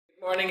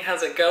Morning,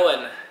 how's it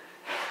going?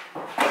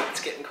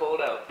 It's getting cold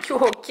out. You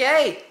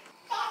okay?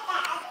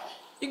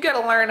 You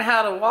gotta learn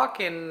how to walk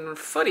in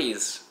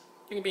footies.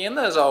 You can be in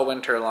those all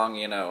winter long,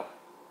 you know.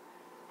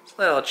 It's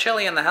a little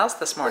chilly in the house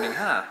this morning,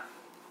 huh?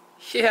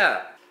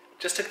 Yeah.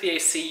 Just took the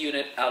AC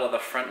unit out of the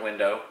front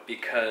window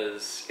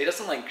because it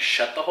doesn't like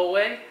shut the whole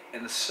way,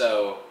 and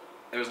so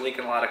it was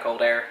leaking a lot of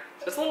cold air.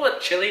 So it's a little bit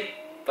chilly,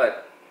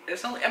 but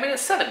it's only, I mean,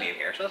 it's 70 in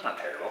here, so it's not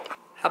terrible.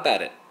 How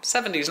about it?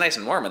 70 is nice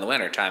and warm in the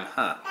winter time,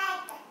 huh?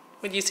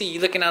 What do you see? You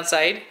looking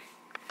outside?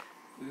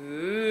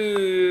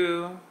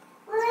 Ooh.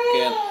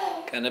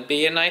 Gonna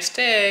be a nice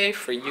day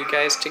for you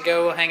guys to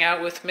go hang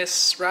out with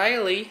Miss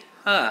Riley,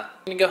 huh?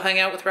 You gonna go hang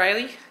out with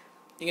Riley?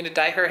 You gonna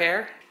dye her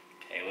hair?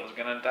 Kayla's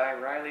gonna dye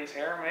Riley's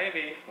hair,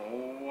 maybe.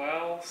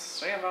 Well,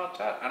 see about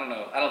that. I don't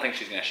know. I don't think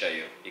she's gonna show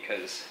you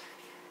because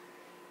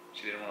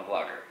she didn't want to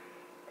vlog her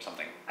or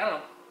something. I don't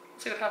know. We'll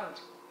see what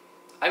happens.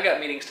 I've got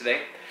meetings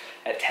today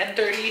at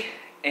 10:30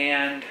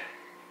 and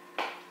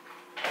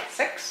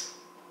 6,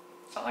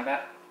 something like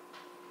that.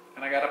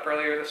 And I got up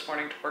earlier this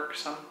morning to work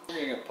some. We're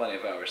gonna get plenty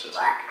of hours this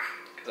week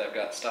because I've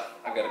got stuff.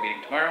 I've got a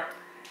meeting tomorrow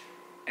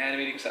and a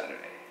meeting Saturday.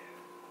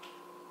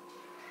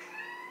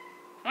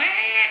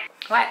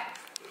 What?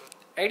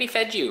 I already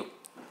fed you.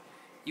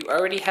 You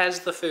already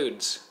has the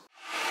foods.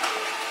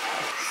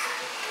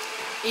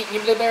 Eat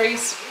your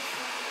blueberries.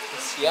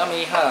 It's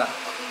yummy, huh?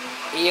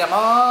 Eat them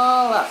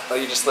all up. Oh,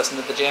 you just listen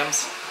to the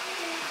jams?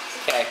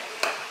 Okay,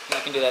 you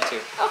can do that too.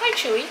 Oh, hi,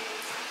 Chewy.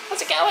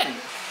 How's it going?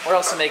 We're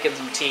also making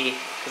some tea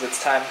because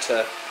it's time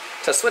to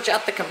switch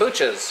out the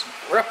kombuchas.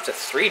 We're up to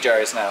 3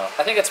 jars now.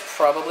 I think it's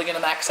probably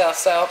gonna max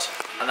us out.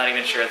 I'm not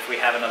even sure if we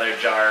have another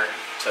jar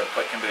to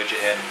put kombucha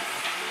in.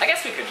 I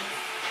guess we could,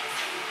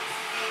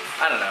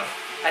 I don't know.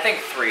 I think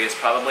 3 is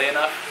probably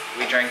enough.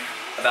 We drink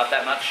about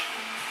that much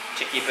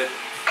to keep it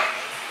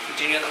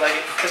continuous like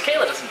it. Because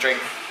Kayla doesn't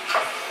drink,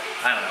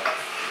 I don't know.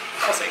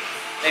 We'll see.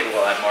 Maybe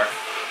we'll add more.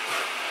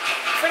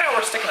 For now,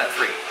 we're sticking at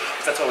 3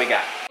 because that's what we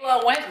got.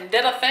 Kayla went and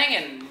did a thing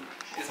and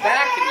is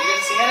back, and you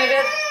didn't see any of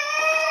it.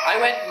 I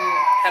went and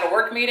had a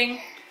work meeting,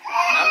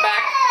 and I'm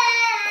back.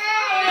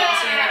 You didn't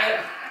see any of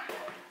it.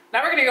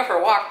 Now we're gonna go for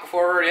a walk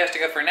before he has to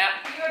go for a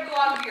nap. You had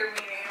vlogged your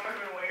meeting, it would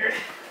have been weird.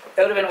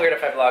 That would have been weird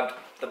if I vlogged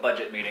the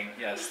budget meeting.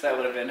 Yes, that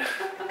would have been.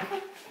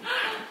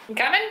 You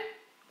coming?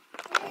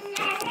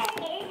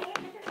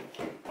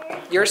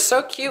 You're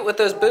so cute with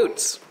those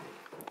boots.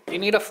 You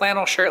need a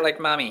flannel shirt like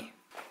mommy.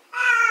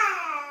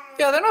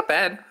 Yeah, they're not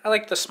bad. I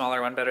like the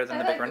smaller one better than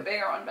the big one. I like the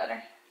bigger one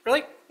better.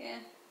 Really? Yeah.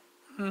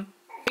 What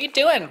are you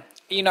doing? Are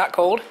you not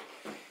cold?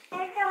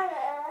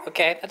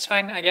 Okay, that's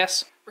fine, I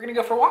guess. We're gonna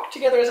go for a walk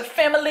together as a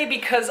family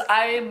because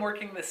I am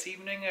working this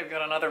evening. I've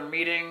got another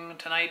meeting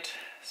tonight,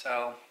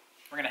 so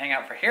we're gonna hang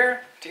out for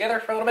here together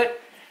for a little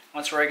bit.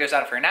 Once Rory goes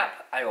out for a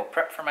nap, I will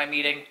prep for my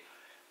meeting,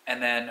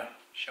 and then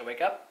she'll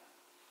wake up.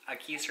 I'll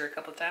kiss her a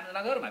couple of times, and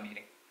I'll go to my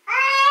meeting.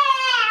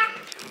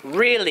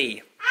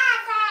 Really?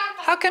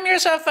 How come you're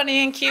so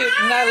funny and cute,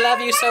 and I love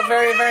you so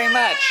very, very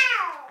much?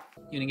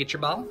 You gonna get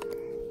your ball?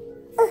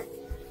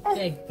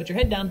 Okay, put your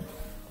head down.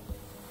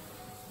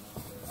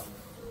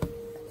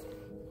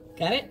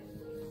 Got it?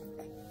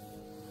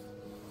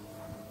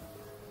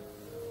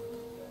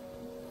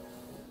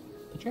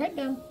 Put your head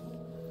down.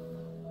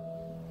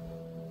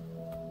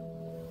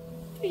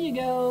 There you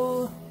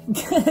go.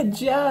 Good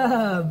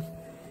job.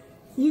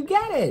 You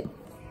got it.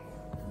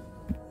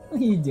 What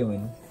are you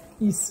doing?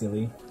 You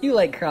silly. You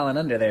like crawling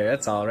under there,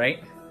 that's all,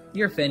 right?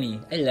 You're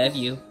funny. I love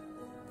you.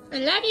 I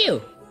love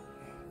you.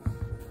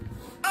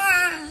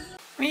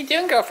 What are you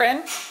doing,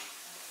 girlfriend?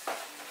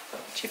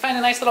 Did you find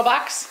a nice little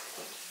box?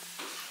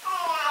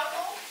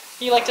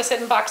 You like to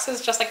sit in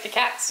boxes just like the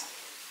cats.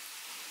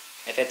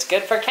 If it's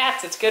good for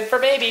cats, it's good for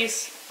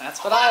babies.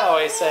 That's what I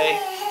always say.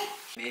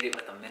 Made it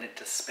with a minute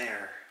to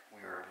spare.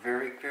 We were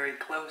very, very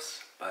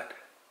close, but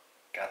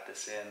got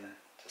this in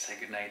to say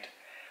goodnight.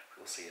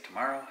 We'll see you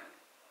tomorrow.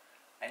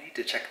 I need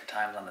to check the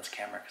times on this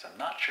camera because I'm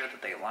not sure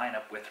that they line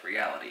up with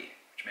reality,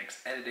 which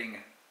makes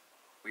editing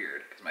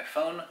weird because my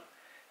phone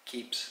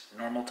keeps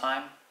normal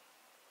time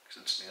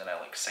because it's then I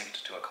like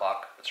synced to a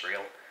clock that's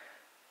real.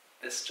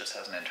 This just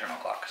has an internal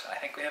clock, so I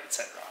think we have it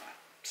set wrong.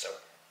 So,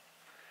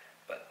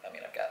 but I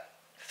mean, I've got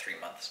 3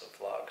 months of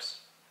vlogs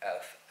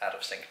out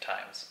of sync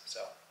times, so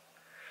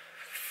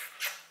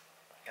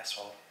I guess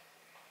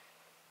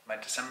my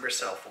December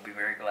self will be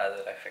very glad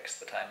that I fixed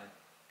the time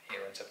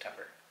here in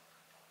September.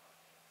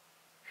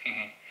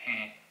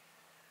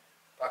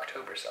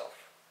 October self,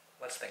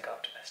 let's think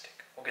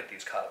optimistic. We'll get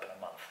these caught up in a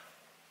month.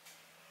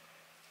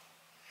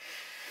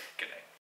 Good night.